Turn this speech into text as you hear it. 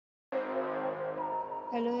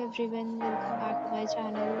Hello everyone, welcome back to my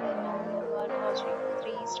channel and now you are watching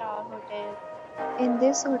 3-star hotel. In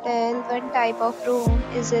this hotel, one type of room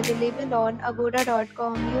is available on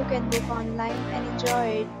agoda.com. You can book online and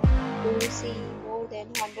enjoy it. To see more than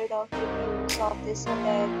 100 of reviews of this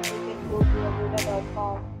hotel, you can go to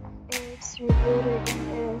agoda.com. Its review rating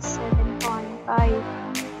is 7.5.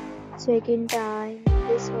 Check-in time in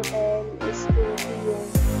this hotel is 2 p.m.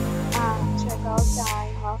 and check-out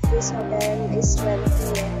time of this hotel is 12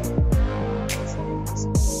 p.m. Residents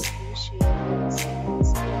need to share their experience.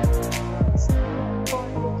 For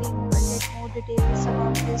booking or get more details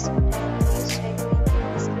about this hotel, please check link in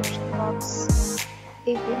description box.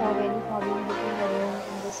 If you have any problem booking a room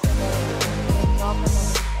in this hotel, you can drop a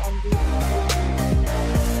comment and leave a review.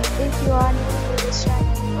 If you are new to this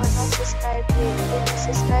channel or not subscribed yet, then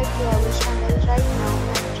subscribe to our channel right now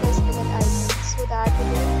and press the bell icon so that you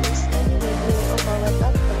don't